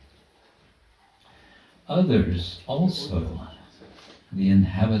Others also, the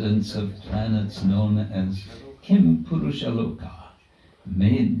inhabitants of planets known as Kimpurusaloka,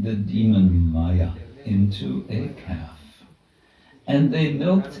 made the demon Maya into a calf, and they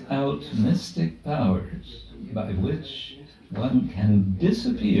milked out mystic powers by which one can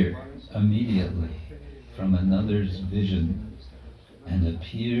disappear immediately from another's vision and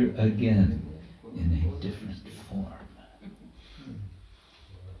appear again in a different form.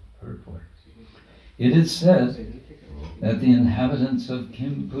 Purport. It is said that the inhabitants of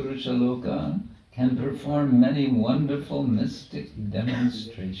Kimpurusaloka can perform many wonderful mystic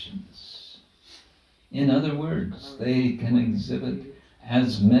demonstrations. In other words, they can exhibit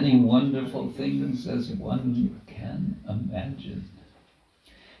as many wonderful things as one can imagine.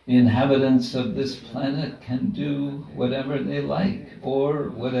 The inhabitants of this planet can do whatever they like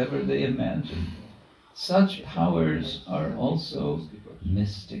or whatever they imagine. Such powers are also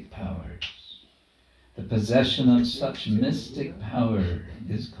mystic powers. The possession of such mystic power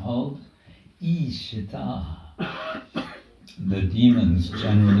is called Ishita. The demons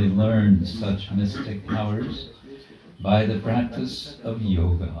generally learn such mystic powers by the practice of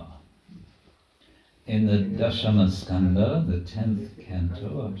yoga. In the Dashamaskanda, the 10th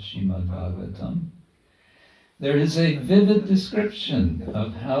canto of Srimad Bhagavatam, there is a vivid description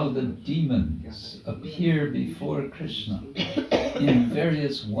of how the demons appear before Krishna in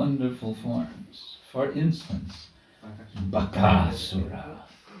various wonderful forms. For instance, Bakasura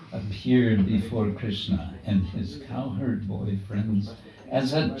appeared before Krishna and his cowherd boyfriends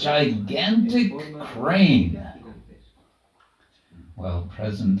as a gigantic crane. While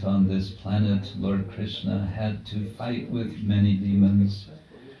present on this planet, Lord Krishna had to fight with many demons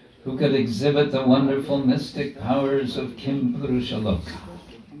who could exhibit the wonderful mystic powers of Kimpurusaloka.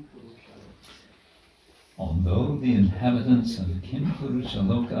 Although the inhabitants of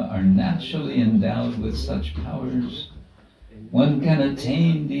Kimpurusaloka are naturally endowed with such powers, one can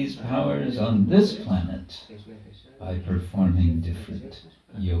attain these powers on this planet by performing different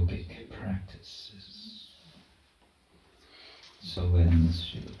yogic practices. So ends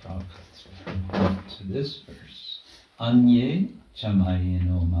Srila Prabhupada's report to this verse. Anye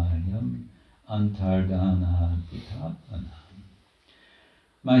chamayeno mayam antardana ditapana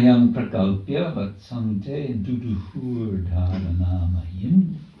mayam prakalpya vatsante duduhur dharana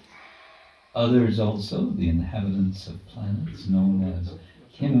mayim. Others also, the inhabitants of planets known as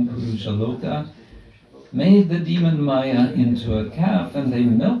Kimpurusaloka, made the demon Maya into a calf, and they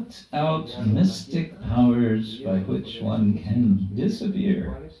milked out mystic powers by which one can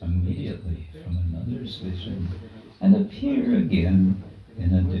disappear immediately from another's vision and appear again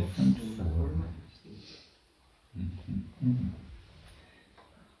in a different form.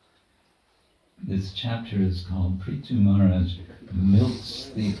 This chapter is called Prithu Maharaj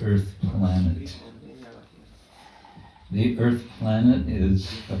Milks the Earth Planet. The Earth Planet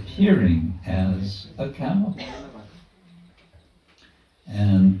is appearing as a cow.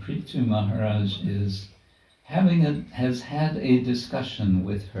 And Prithu Maharaj has had a discussion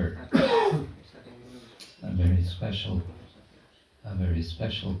with her. a very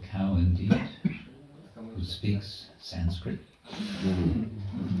special cow indeed, who speaks Sanskrit.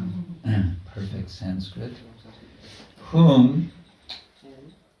 Perfect Sanskrit, whom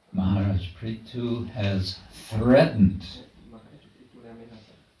Maharaj Prithu has threatened.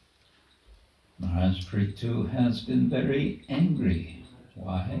 Maharaj Prithu has been very angry.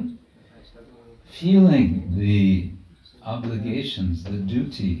 Why? Feeling the obligations, the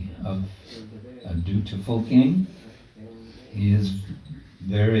duty of a dutiful king, he is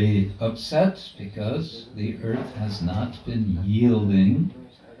very upset because the earth has not been yielding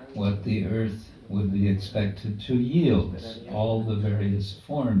what the earth would be expected to yield, all the various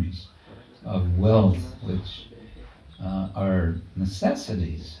forms of wealth which are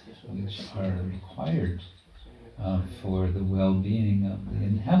necessities, which are required for the well-being of the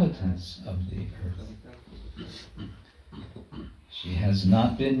inhabitants of the earth. She has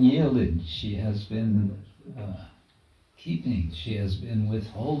not been yielded, she has been keeping, she has been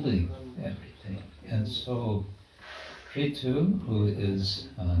withholding everything. And so Prithu, who is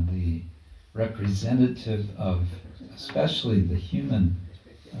the representative of especially the human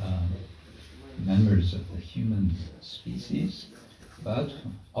members of the human species, but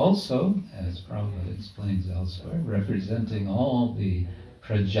also, as Prabhupada explains elsewhere, representing all the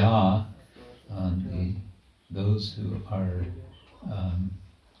praja, those who are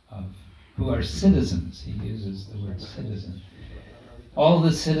citizens. He uses the word citizen. All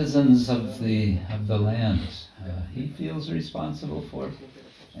the citizens of the land, he feels responsible for,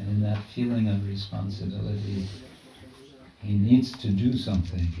 and in that feeling of responsibility, he needs to do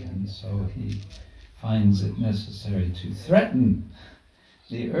something, and so he finds it necessary to threaten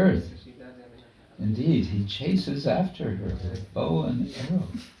the earth. Indeed, he chases after her with bow and arrow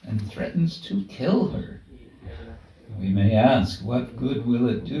and threatens to kill her. We may ask, what good will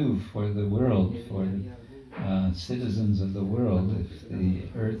it do for the world, for citizens of the world, if the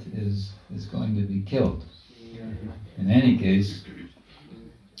earth is going to be killed? In any case,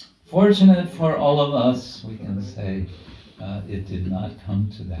 fortunate for all of us, we can say, it did not come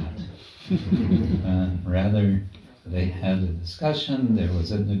to that. Rather, they had a discussion, there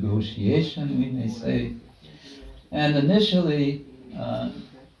was a negotiation, we may say, and initially,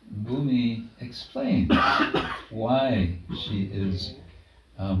 Bhumi explained why she is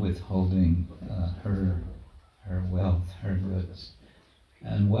withholding her wealth, her goods.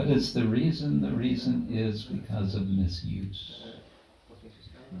 And what is the reason? The reason is because of misuse.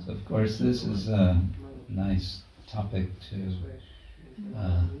 So of course this is a nice topic to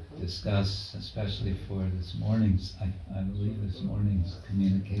discuss, especially for this morning's, I believe this morning's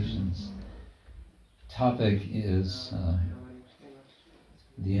communications topic is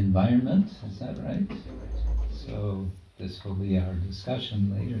the environment, is that right? So this will be our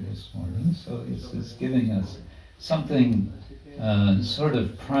discussion later this morning. So this is giving us something, sort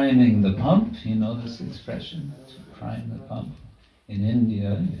of priming the pump. You know this expression, to prime the pump? In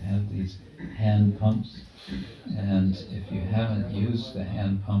India, you have these hand pumps, and if you haven't used the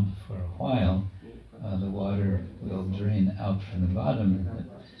hand pump for a while, the water will drain out from the bottom and it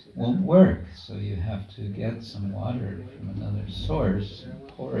won't work. So you have to get some water from another source and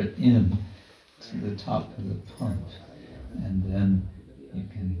pour it in to the top of the pump, and then you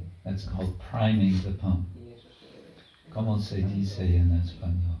can, that's called priming the pump. ¿Cómo se dice en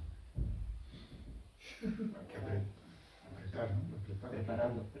español?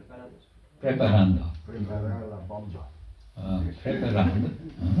 Preparando. Preparar la bomba. Preparando.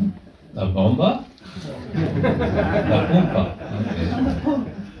 La bomba? La pumpa.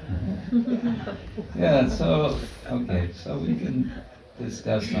 Okay. Yeah, so we can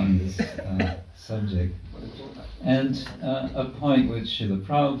discuss on this subject. And a point which Srila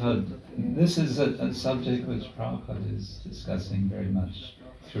Prabhupada, this is a subject which Prabhupada is discussing very much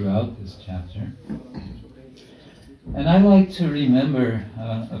throughout this chapter. And I like to remember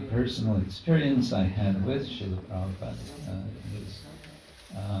a personal experience I had with Srila Prabhupada.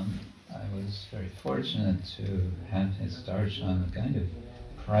 I was very fortunate to have his darshan, a kind of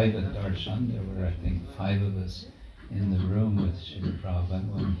private darshan. There were, I think, 5 of us in the room with Srila Prabhupada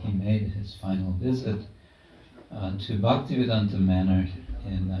when he made his final visit to Bhaktivedanta Manor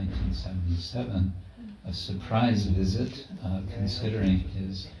in 1977, a surprise visit considering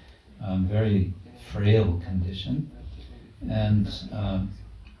his very frail condition. And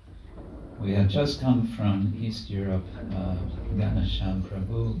we had just come from East Europe. Ganesham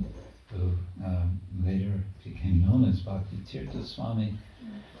Prabhu, who later became known as Bhakti Tirtha Swami,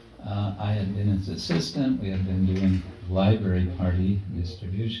 I had been his assistant. We had been doing library party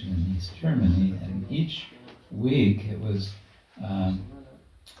distribution in East Germany, and each week it was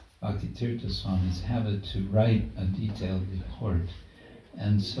Bhakti Tirtha Swami's habit to write a detailed report.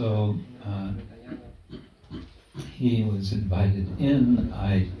 And so he was invited in.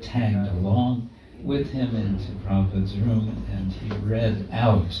 I tagged along with him into Prabhupada's room, and he read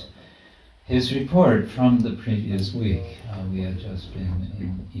out his report from the previous week. We had just been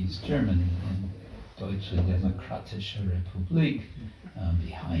in East Germany, in Deutsche Demokratische Republik,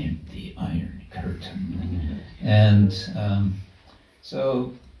 behind the Iron Curtain. And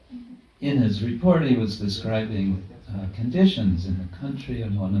so in his report he was describing conditions in the country,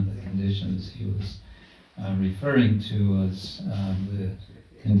 and one of the conditions he was referring to was the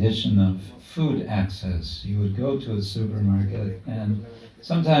condition of food access. You would go to a supermarket, and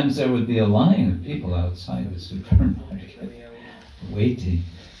sometimes there would be a line of people outside the supermarket waiting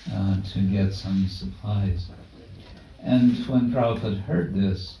to get some supplies. And when Prabhupada heard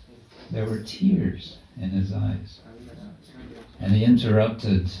this, there were tears in his eyes. And he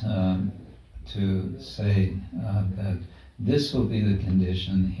interrupted to say that this will be the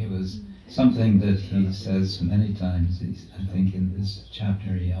condition. He was something that he says many times. I think in this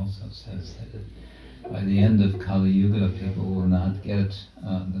chapter he also says that by the end of Kali Yuga, people will not get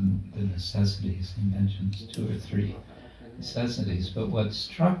the necessities. He mentions 2 or 3 necessities. But what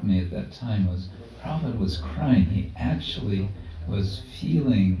struck me at that time was Prabhupada was crying. He actually was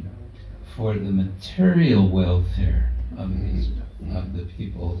feeling for the material welfare of the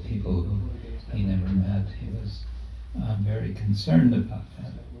people who he never met. He was very concerned about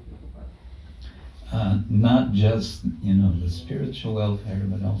that. Not just, the spiritual welfare,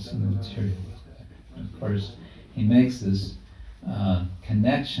 but also the material welfare. And of course, he makes this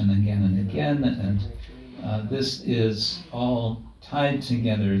connection again and again, and this is all tied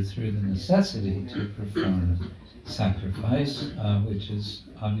together through the necessity to perform sacrifice, which is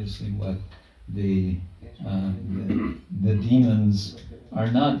obviously what the demons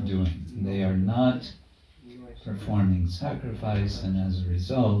are not doing. They are not performing sacrifice, and as a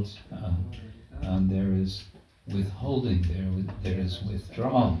result, there is withholding, there is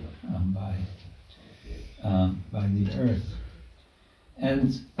withdrawal by the earth.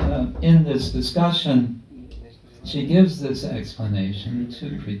 And in this discussion, she gives this explanation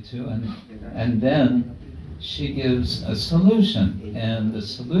to Prithu, and then she gives a solution, and the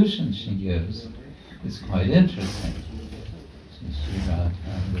solution she gives is quite interesting.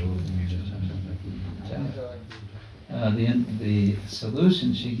 The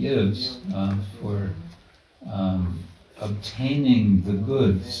solution she gives for obtaining the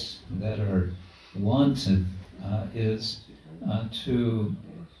goods that are wanted is to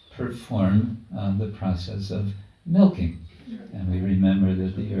perform the process of milking. And we remember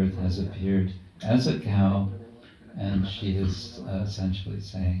that the earth has appeared as a cow, and she is essentially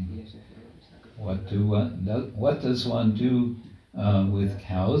saying, what does one do with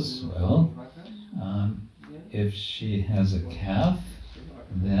cows? Well, if she has a calf,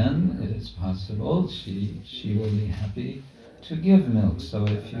 then it is possible she will be happy to give milk. So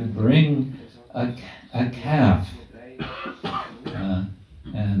if you bring a calf,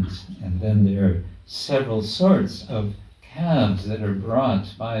 and then there are several sorts of calves that are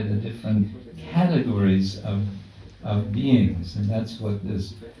brought by the different categories of beings, and that's what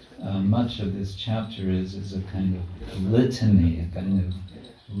this much of this chapter is a kind of litany, a kind of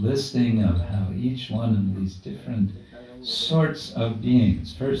listing of how each one of these different sorts of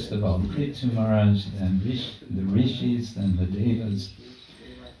beings, first of all Prithu Maharaj, then the Rishis, then the Devas,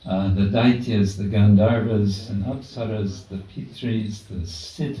 the Daityas, the Gandharvas and Apsaras, the Pitris, the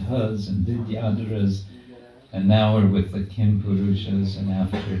Siddhas and Vidyadharas, and now we're with the Kimpurushas, and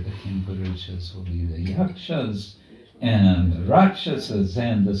after the Kimpurushas will be the Yakshas and the Rakshasas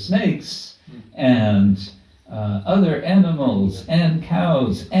and the snakes and other animals and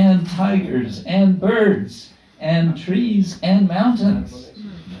cows and tigers and birds and trees and mountains.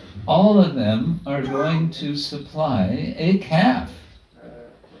 All of them are going to supply a calf.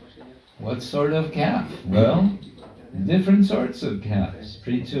 What sort of calf? Well, different sorts of calves.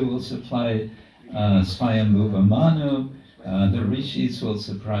 Prithu will supply Swayambhuva Manu, the Rishis will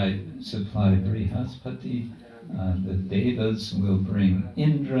supply Brihaspati, the Devas will bring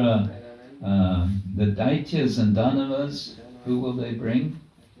Indra, the Daityas and Danavas, who will they bring?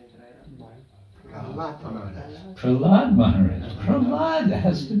 Prahlad Maharaj. Prahlad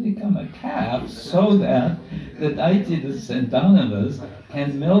has to become a calf so that the Daityas and Danavas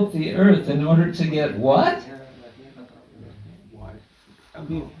can milk the earth in order to get what?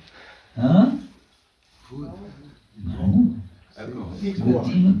 Huh? No. The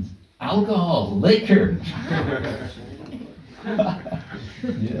demons. Alcohol, liquor.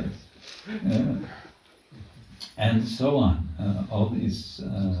 Yes. And so on. All these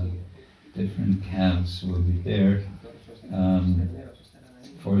different calves will be there.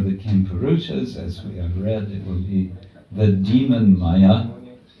 For the Kimpurushas, as we have read, it will be the demon Maya.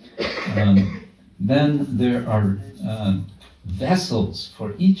 Then there are vessels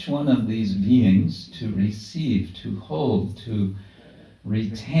for each one of these beings to receive, to hold, to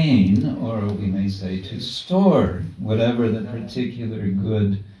retain, or we may say to store whatever the particular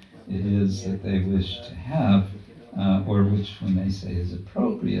good it is that they wish to have, or which we may say is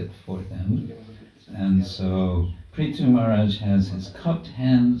appropriate for them. And so Prithu Maharaj has his cupped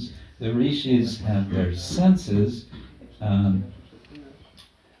hands, the rishis have their senses,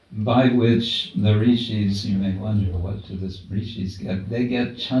 by which the rishis, you may wonder, what do the rishis get? They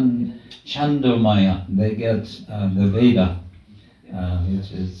get Chandomaya, they get the Veda,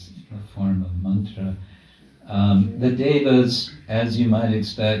 which is a form of mantra. The Devas, as you might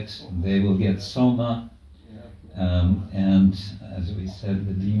expect, they will get Soma, and as we said,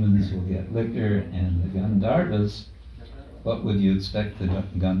 the demons will get liquor, and the Gandharvas, what would you expect the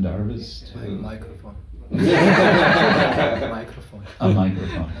Gandharvas to? Microphone. Microphone. A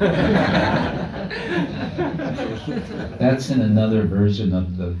microphone. That's in another version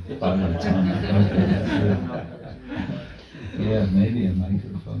of the Bhagavatam. Yeah, maybe a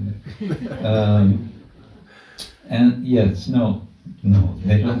microphone. And yes, no,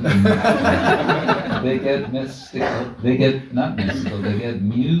 they don't. They get mystical. They get not mystical. They get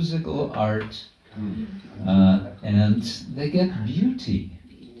musical art, and they get beauty.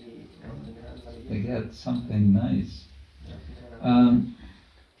 They get something nice.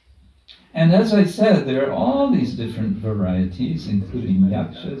 And as I said, there are all these different varieties, including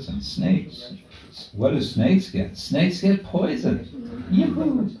yakshas and snakes. What do snakes get? Snakes get poison.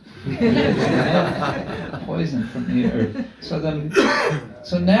 Yoo-hoo! Poison from the earth.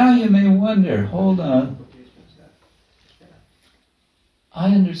 So now you may wonder, hold on.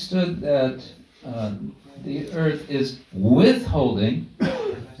 I understood that the earth is withholding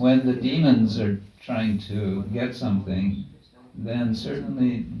when the demons are trying to get something, then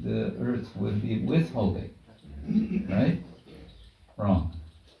certainly the earth would be withholding, right? Wrong.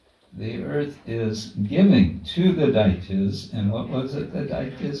 The earth is giving to the Daityas, and what was it the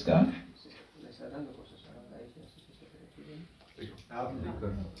Daityas got?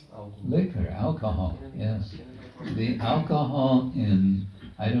 Liquor, alcohol, yes. The alcohol in,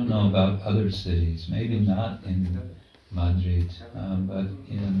 I don't know about other cities, maybe not in Madrid, but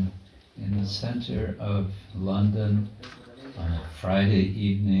in the center of London, on a Friday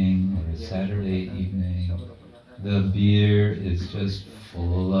evening or a Saturday evening, the beer is just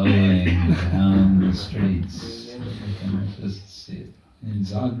flowing down the streets. You can just see it. In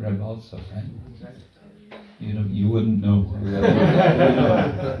Zagreb also, right? You wouldn't know.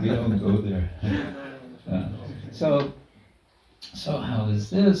 We don't go there. So how is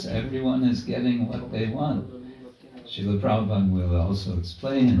this? Everyone is getting what they want. Srila Prabhupada will also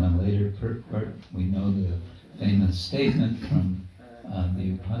explain in a later purport. We know the famous statement from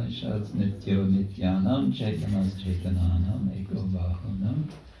the Upanishads, Nityo Nityanam Chaitanas Chaitananam Eko Bahunam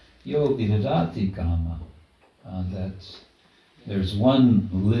Yo Vidadati Kama. That there's one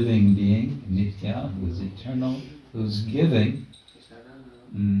living being, Nitya, who is eternal, who's giving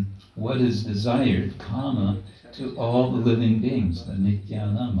what is desired, Kama, to all the living beings, the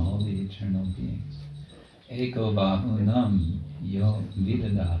Nityanam, all the eternal beings. Eko Bahunam Yo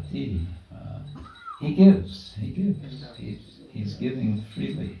Vidadati. He gives. He's giving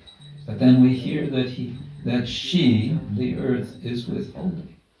freely. But then we hear that she, the earth, is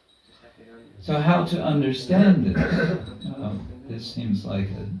withholding. So how to understand this? This seems like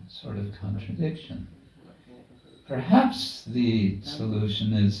a sort of contradiction. Perhaps the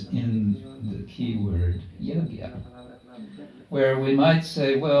solution is in the key word yagya, where we might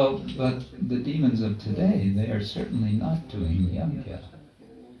say, well, but the demons of today, they are certainly not doing yagya.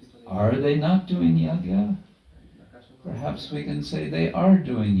 Are they not doing yagya? Perhaps we can say they are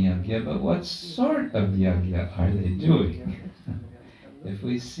doing yagya, but what sort of yagya are they doing? If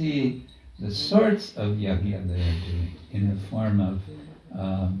we see the sorts of yagya they are doing in the form of,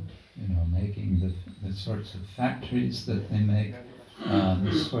 making the sorts of factories that they make,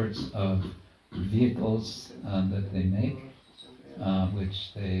 the sorts of vehicles that they make,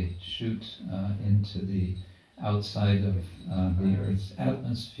 which they shoot into the outside of the Earth's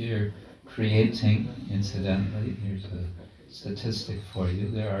atmosphere, creating, incidentally, here's a statistic for you,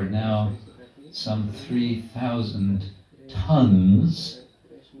 there are now some 3,000 tons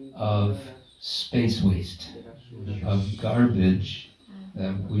of space waste, of garbage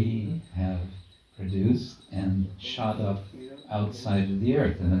that we have produced and shot up outside of the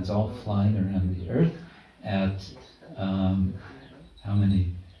Earth. And it's all flying around the Earth at how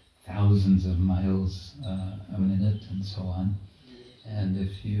many thousands of miles a minute and so on. And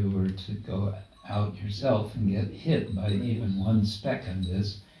if you were to go out yourself and get hit by even one speck of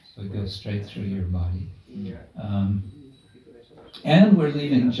this, it would go straight through your body. And we're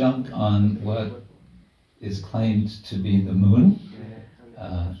leaving junk on what is claimed to be the moon,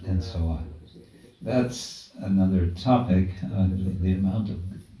 and so on. That's another topic, the amount of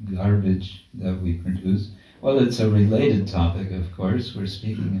garbage that we produce. Well, it's a related topic, of course. We're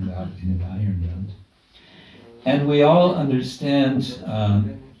speaking about environment. And we all understand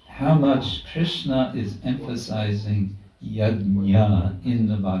how much Krishna is emphasizing yajna in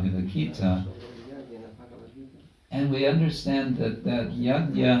the Bhagavad Gita. And we understand that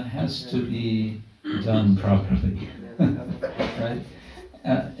yajna has to be done properly, right?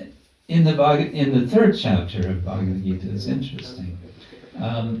 In the third chapter of Bhagavad Gita, it's interesting.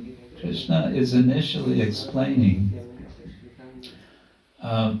 Krishna is initially explaining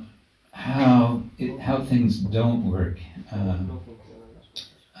how things don't work.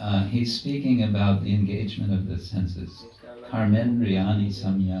 He's speaking about the engagement of the senses. Karmendriyani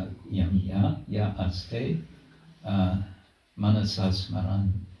samyamya ya aste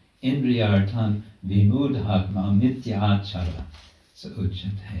manasasmaran indriyartan vimudhatma mityachara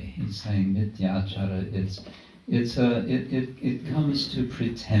sauchate. He's saying mityachara, it comes to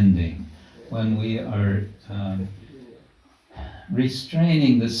pretending when we are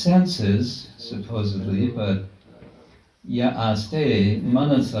restraining the senses, supposedly, but Ya aste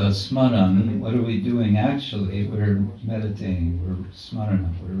manasa smaran. What are we doing actually? We're meditating, we're smarana,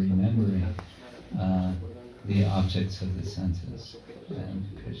 we're remembering the objects of the senses. And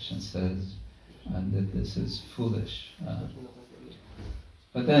Krishna says that this is foolish.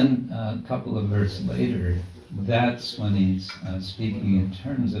 But then a couple of verses later, that's when he's speaking in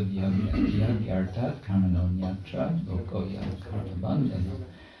terms of yagyartat karmano nyatra lokoya karma bandhana.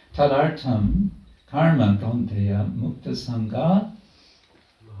 Tadartam karma konteya mukta sangha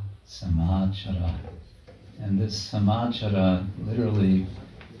samachara. And this samachara, literally,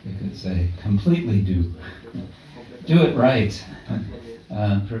 you could say, completely do. Do it right.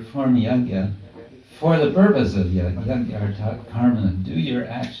 Perform yajna for the purpose of yajna, karma. Do your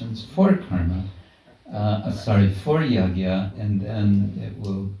actions for karma. For yajna, and then it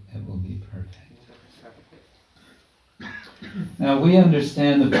will be perfect. Now we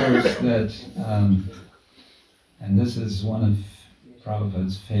understand, of course, that, and this is one of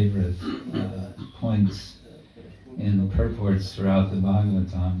Prabhupada's favorite points in purports throughout the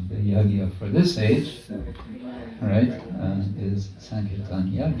Bhagavatam, the yajna for this age, right, is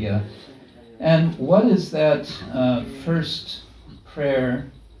Sankirtan yajna. And what is that first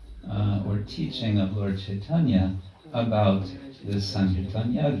prayer or teaching of Lord Chaitanya about this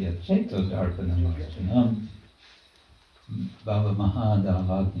Sankirtan yajna? Cheto darpanam arjanam, bhava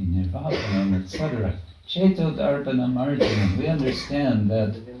mahadavagni nirvapanam, etc. Cheto darpanam arjanam. We understand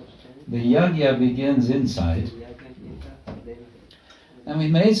that the yajna begins inside. And we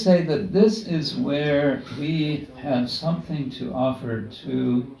may say that this is where we have something to offer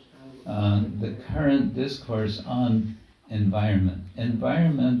to the current discourse on environment.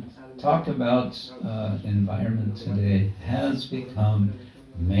 Talk about environment today has become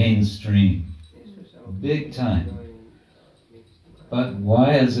mainstream, big time. But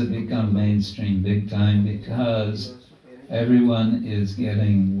why has it become mainstream big time? Because everyone is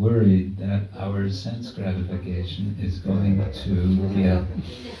getting worried that our sense gratification is going to get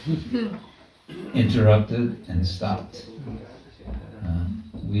interrupted and stopped.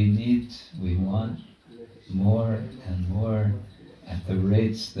 We want more and more at the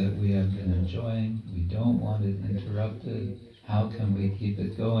rates that we have been enjoying. We don't want it interrupted. How can we keep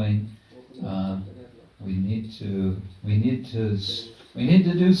it going? We need to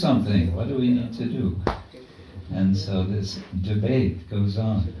do something. What do we need to do? And so this debate goes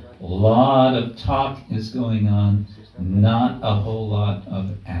on. A lot of talk is going on, not a whole lot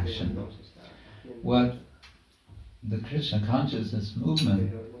of action. What the Krishna consciousness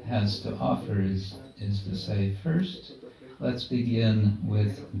movement has to offer is to say, first, let's begin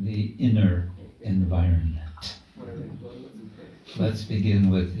with the inner environment. Let's begin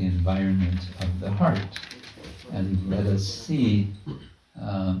with the environment of the heart, and let us see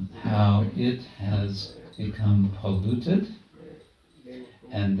how it has become polluted,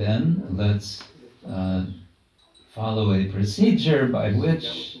 and then let's follow a procedure by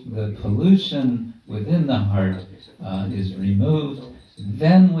which the pollution within the heart is removed.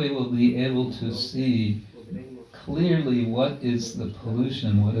 Then we will be able to see clearly what is the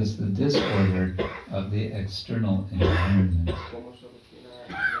pollution, what is the disorder of the external environment.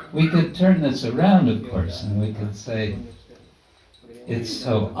 We could turn this around, of course, and we could say, it's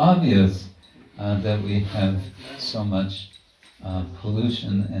so obvious that we have so much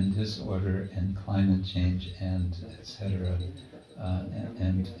pollution and disorder and climate change and etc.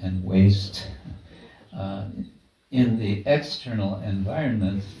 And waste in the external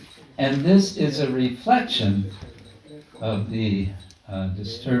environment, and this is a reflection of the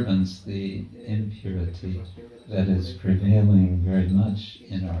disturbance, the impurity that is prevailing very much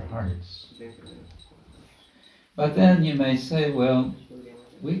in our hearts. But then you may say, well,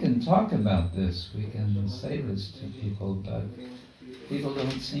 we can talk about this, we can say this to people, but people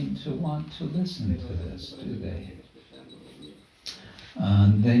don't seem to want to listen to this, do they?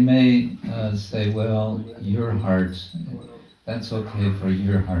 They may say, well, your heart, that's okay for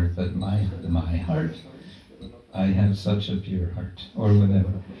your heart, but my heart, I have such a pure heart, or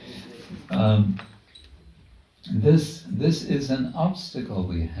whatever. This is an obstacle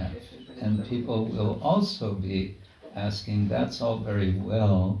we have, and people will also be asking, that's all very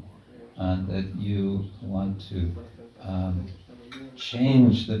well that you want to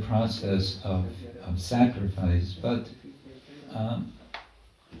change the process of sacrifice, but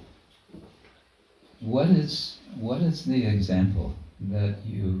what is the example that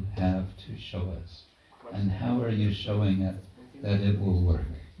you have to show us? And how are you showing it that it will work?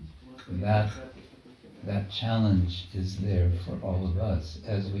 That challenge is there for all of us.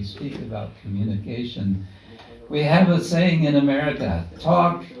 As we speak about communication, we have a saying in America,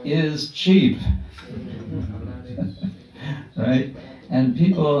 talk is cheap. right? And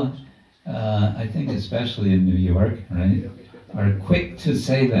people, I think especially in New York, right, are quick to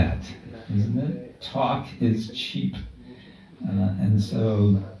say that, isn't it? Talk is cheap. And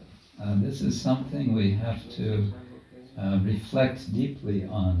so this is something we have to reflect deeply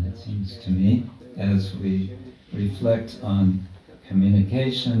on, it seems to me, as we reflect on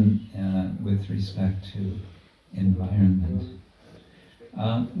communication with respect to environment.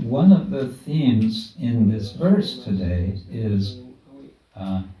 One of the themes in this verse today is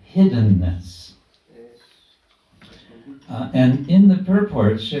hiddenness. And in the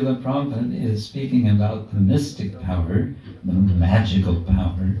purport, Srila Prabhupada is speaking about the mystic power, the magical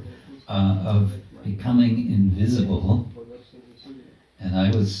power of becoming invisible. And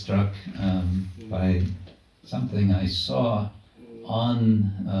I was struck by something I saw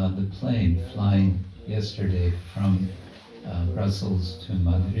on the plane flying yesterday from Brussels to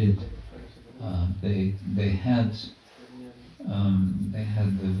Madrid. They had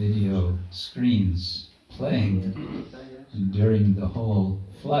the video screens playing during the whole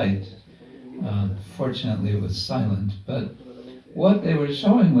flight. Fortunately, it was silent, but what they were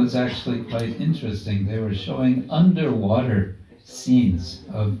showing was actually quite interesting. They were showing underwater scenes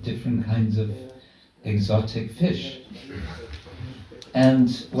of different kinds of exotic fish. And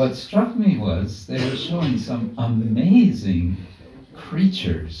what struck me was they were showing some amazing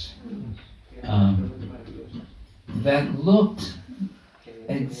creatures that looked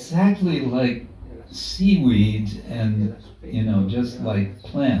exactly like seaweed and, just like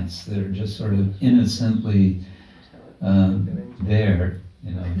plants that are just sort of innocently there,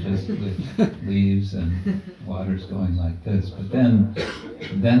 just with leaves and water's going like this. But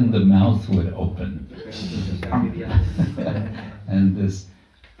then the mouth would open. And this,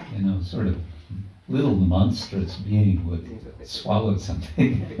 sort of little monstrous being would swallow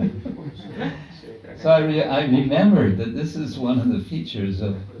something. So I remembered that this is one of the features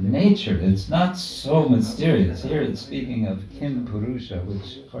of nature. It's not so mysterious. Here it's speaking of Kim Purusha,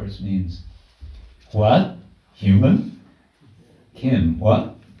 which of course means what? Human? Kim,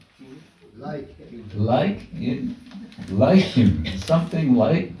 what? Like human. Something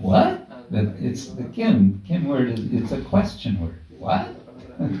like what? But it's the Kim word, it's a question word. What?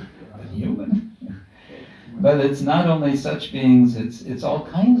 A human? But it's not only such beings, it's all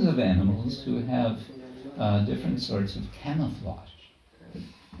kinds of animals who have different sorts of camouflage.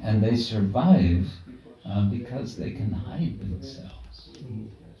 And they survive because they can hide themselves.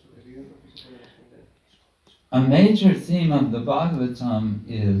 A major theme of the Bhagavatam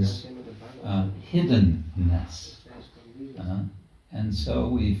is hiddenness. And so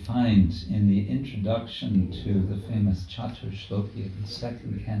we find in the introduction to the famous Chatur Shloki of the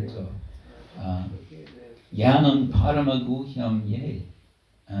second canto, Yanam Paramaguhyam Ye,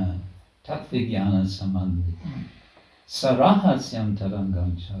 Tatvigyana Samandita, Sarahasyam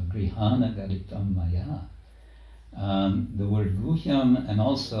Tarangamcha, Grihana Garitam Maya. The word Guhyam and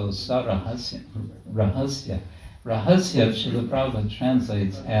also Sarahasya, Rahasya. Rahasya, Srila Prabhupada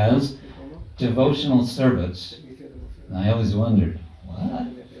translates as devotional service. And I always wondered, what?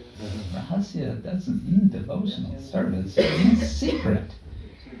 Rahasya doesn't mean devotional service, it means secret.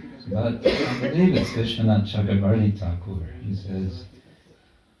 But I believe it's Vishwanath Chakravarti Thakur. He says,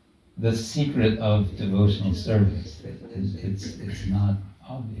 the secret of devotional service, it's not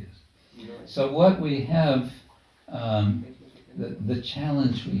obvious. So what we have, the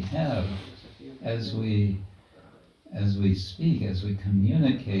challenge we have as we speak, as we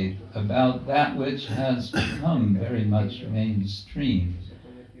communicate about that which has become very much mainstream,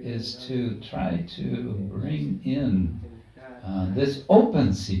 is to try to bring in this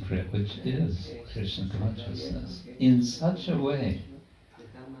open secret, which is Krishna consciousness, in such a way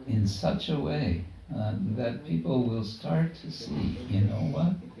that people will start to see, you know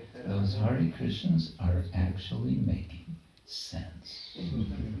what, those Hare Krishnas are actually making sense.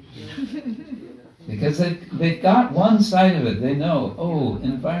 Because they've got one side of it. They know, oh,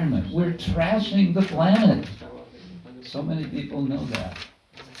 environment, we're trashing the planet. So many people know that.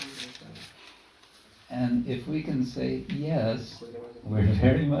 And if we can say, yes, we're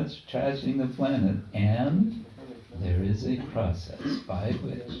very much trashing the planet, and there is a process by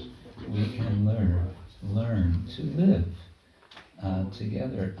which we can learn to live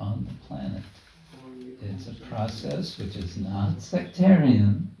together on the planet. It's a process which is not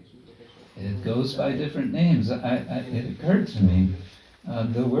sectarian. It goes by different names. It occurred to me,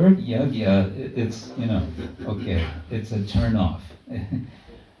 the word yagya, it's it's a turn off.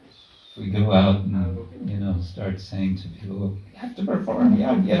 We go out and, start saying to people, you have to perform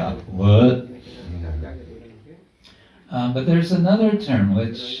yagya. What? But there's another term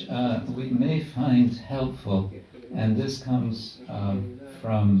which we may find helpful And this comes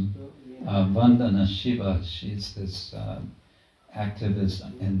from Vandana Shiva. She's this activist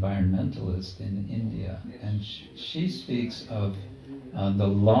environmentalist in India, and she speaks of the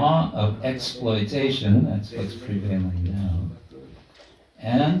law of exploitation, that's what's prevailing now,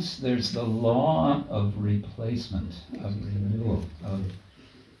 and there's the law of replacement, of renewal, of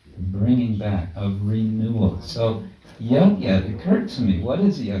bringing back, of renewal. So yajna, it occurred to me, what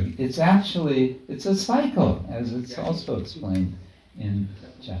is yajna? It's a cycle, as it's also explained in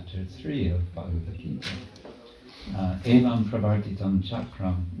chapter 3 of Bhagavad Gita. Evam pravartitam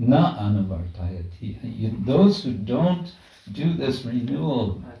chakram na anuvartayati. Those who don't do this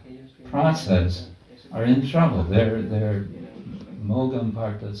renewal process are in trouble. They're mogam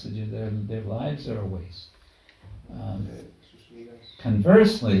partha, their lives are a waste.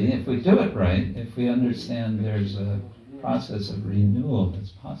 Conversely, if we do it right, if we understand there's a process of renewal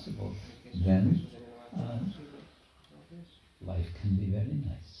that's possible, then life can be very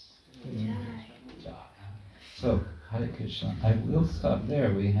nice. So, Hare Krishna. I will stop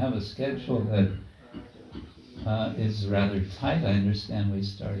there. We have a schedule that is rather tight. I understand we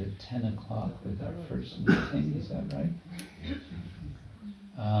start at 10 o'clock with our first meeting. Is that right?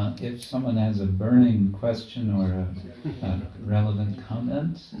 If someone has a burning question or a relevant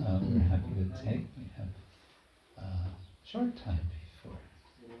comment, we're happy to take. We have a short time before.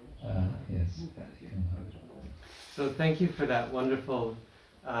 Yes. So thank you for that wonderful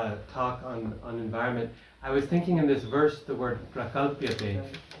talk on environment. I was thinking in this verse, the word prakalpyate,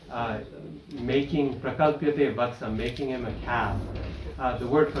 making prakalpyate vatsam, making him a calf. The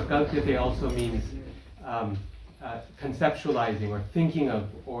word prakalpyate also means conceptualizing or thinking of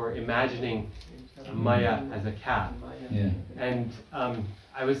or imagining Maya as a calf. Yeah. And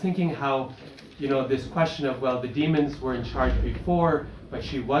I was thinking how, this question of, well, the demons were in charge before, but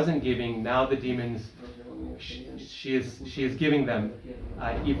she wasn't giving. Now the demons, she is giving them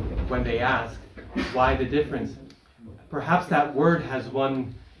even when they ask. Why the difference? Perhaps that word has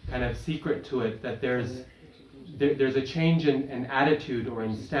one kind of secret to it, that there's a change in attitude or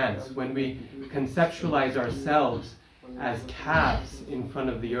in stance. When we conceptualize ourselves as calves in front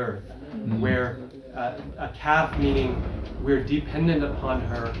of the earth, where a calf meaning we're dependent upon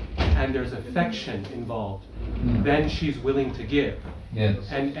her and there's affection involved, then she's willing to give. Yes.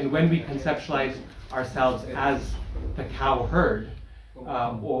 And when we conceptualize ourselves as the cow herd,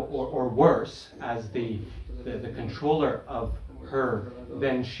 or worse, as the controller of her,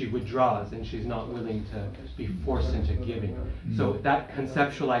 then she withdraws and she's not willing to be forced into giving. So that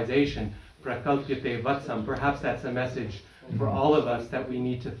conceptualization, prakalpyate vatsam, perhaps that's a message for all of us, that we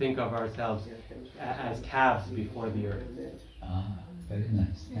need to think of ourselves as calves before the earth. Very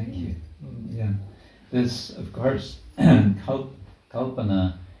nice, thank you. Yeah, this, of course,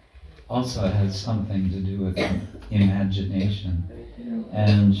 kalpana also has something to do with imagination.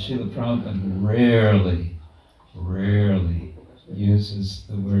 And Srila Prabhupada rarely uses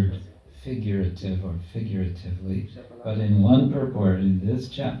the word figurative or figuratively, but in one purport in this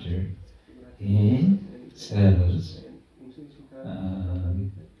chapter, he says,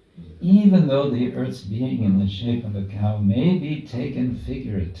 even though the earth's being in the shape of a cow may be taken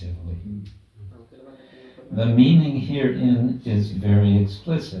figuratively, the meaning herein is very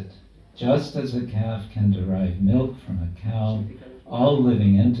explicit. Just as a calf can derive milk from a cow, all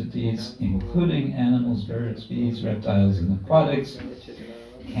living entities, including animals, birds, bees, reptiles, and aquatics,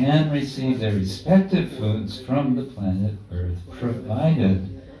 can receive their respective foods from the planet Earth,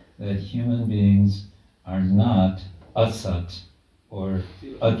 provided that human beings are not asat or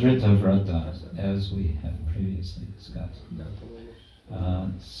adrita vrata, as we have previously discussed.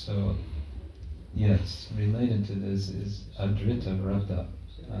 So, yes, related to this is adrita vrata,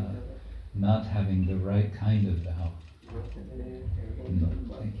 not having the right kind of vow.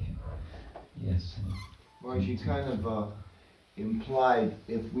 Thank you. Yes. Well, she kind of implied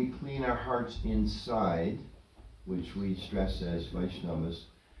if we clean our hearts inside, which we stress as Vaishnavas,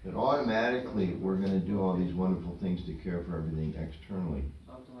 that automatically we're going to do all these wonderful things to care for everything externally.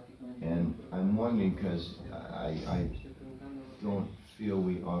 And I'm wondering, because I don't feel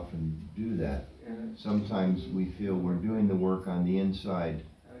we often do that. Sometimes we feel we're doing the work on the inside,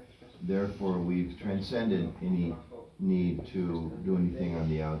 therefore we've transcended any need to do anything on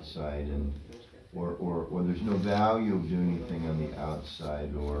the outside, and or there's no value of doing anything on the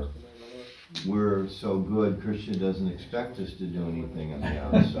outside, or we're so good, Krishna doesn't expect us to do anything on the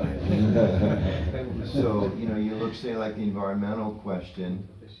outside. So, you look, say, like the environmental question.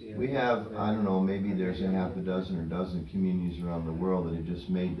 We have, I don't know, maybe there's a half a dozen or dozen communities around the world that have just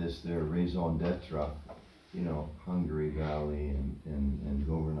made this their raison d'etre, Hungary Valley and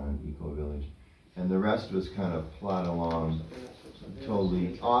Governor Eco Village. And the rest of us kind of plod along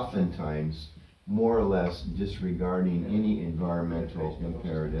totally, oftentimes, more or less disregarding any environmental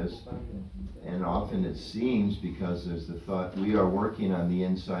imperatives. And often it seems, because there's the thought, we are working on the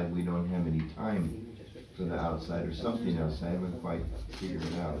inside, we don't have any time for the outside, or something else. I haven't quite figured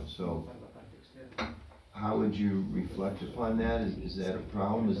it out. So how would you reflect upon that? Is that a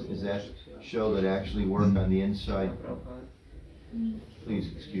problem? Is that show that actually work on the inside,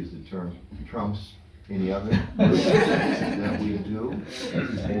 please excuse the term, trumps any other that we do?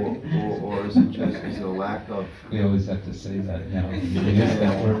 Or is it just a lack of... We always have to say that now. We use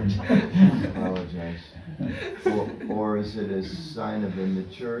that word. Apologize. Or is it a sign of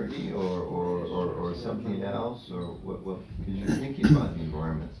immaturity or something else? Or what? Because you're thinking about the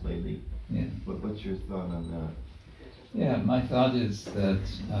environment lately. Yeah. What's your thought on that? Yeah, my thought is that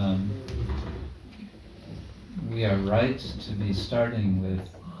we are right to be starting with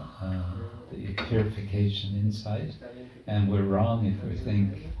the purification inside, and we're wrong if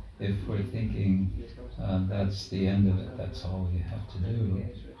we're thinking that's the end of it, that's all we have to do.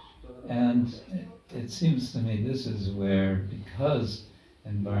 And it seems to me this is where, because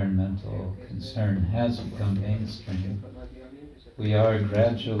environmental concern has become mainstream, we are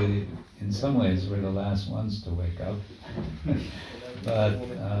gradually, in some ways, we're the last ones to wake up. But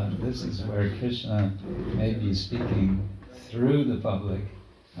this is where Krishna may be speaking through the public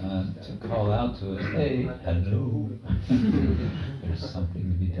to call out to us, hey, hello, there's something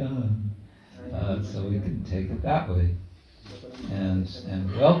to be done. So we can take it that way and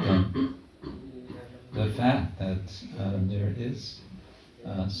welcome the fact that there is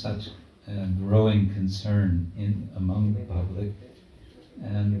such growing concern among the public.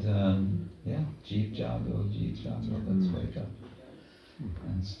 And Jeev Jago, let's wake up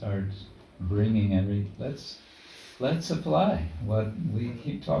and start bringing let's apply what we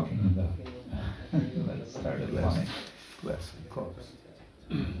keep talking about. Let's start applying. Plastic cups.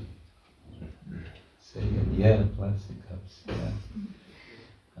 Say it, yeah, plastic cups, yeah.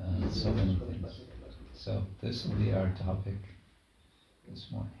 So many things. So this will be our topic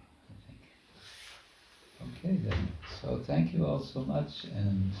this morning, I think. Okay then, so thank you all so much,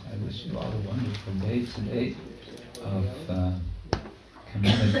 and I wish you all a wonderful day today of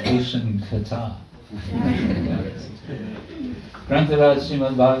communication kata. Grantaraj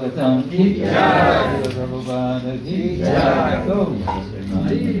Srimad Bhagavatam ki jai, Prabhupada ki jai.